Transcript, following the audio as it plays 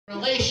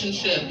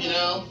relationship, you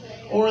know,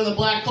 or in the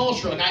black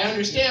culture. Like, I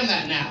understand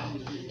that now.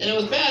 And it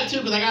was bad too,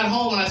 because I got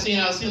home and I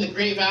was seeing the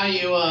Great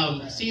Value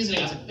seasoning.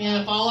 I was like,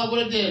 man, if all I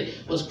would have did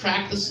was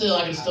crack the seal,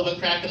 I could have still been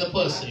cracking the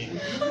pussy.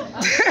 I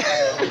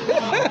was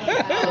mad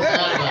about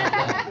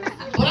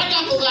that. But I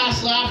got the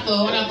last laugh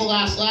though. I got the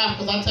last laugh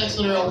because I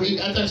texted her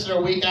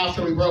a week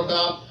after we broke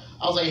up.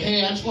 I was like,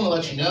 hey, I just want to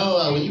let you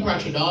know, when you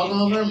brought your dog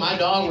over, my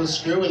dog was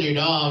screwing your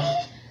dog.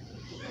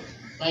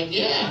 Like,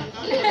 yeah,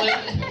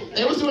 like,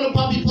 they was doing a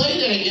puppy play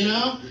date, you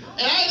know?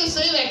 And I had to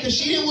say that because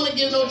she didn't want to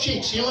give no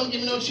cheeks. She didn't want to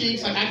give me no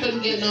cheeks. Like, I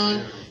couldn't get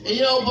none. And,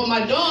 you know, but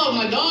my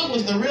dog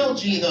was the real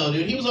G, though,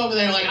 dude. He was over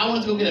there, like, I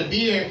went to go get a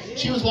beer.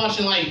 She was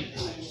watching, like,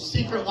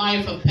 Secret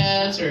Life of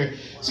Pets or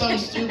some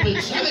stupid...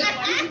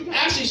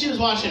 Actually, she was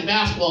watching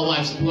Basketball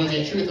Wives, if you want to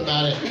get the truth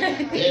about it.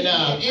 And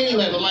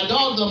anyway, but my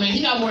dog, though, man,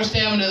 he got more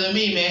stamina than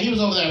me, man. He was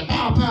over there,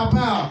 pow, pow,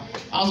 pow.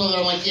 I was over there,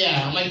 I'm like,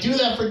 yeah. I'm like, do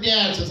that for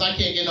Dad since I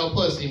can't get no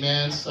pussy,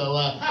 man. So,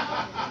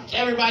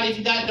 everybody, if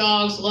you got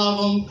dogs, love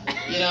them.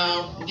 You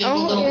know, give them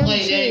a little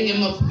play date,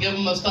 give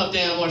them a stuffed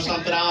animal or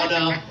something. I don't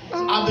know.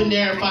 I've been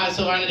there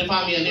so I need to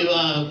find me a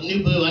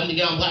new boo. I need to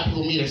get on Black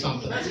People Meet or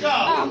something. Let's go.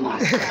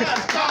 Let's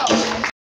go.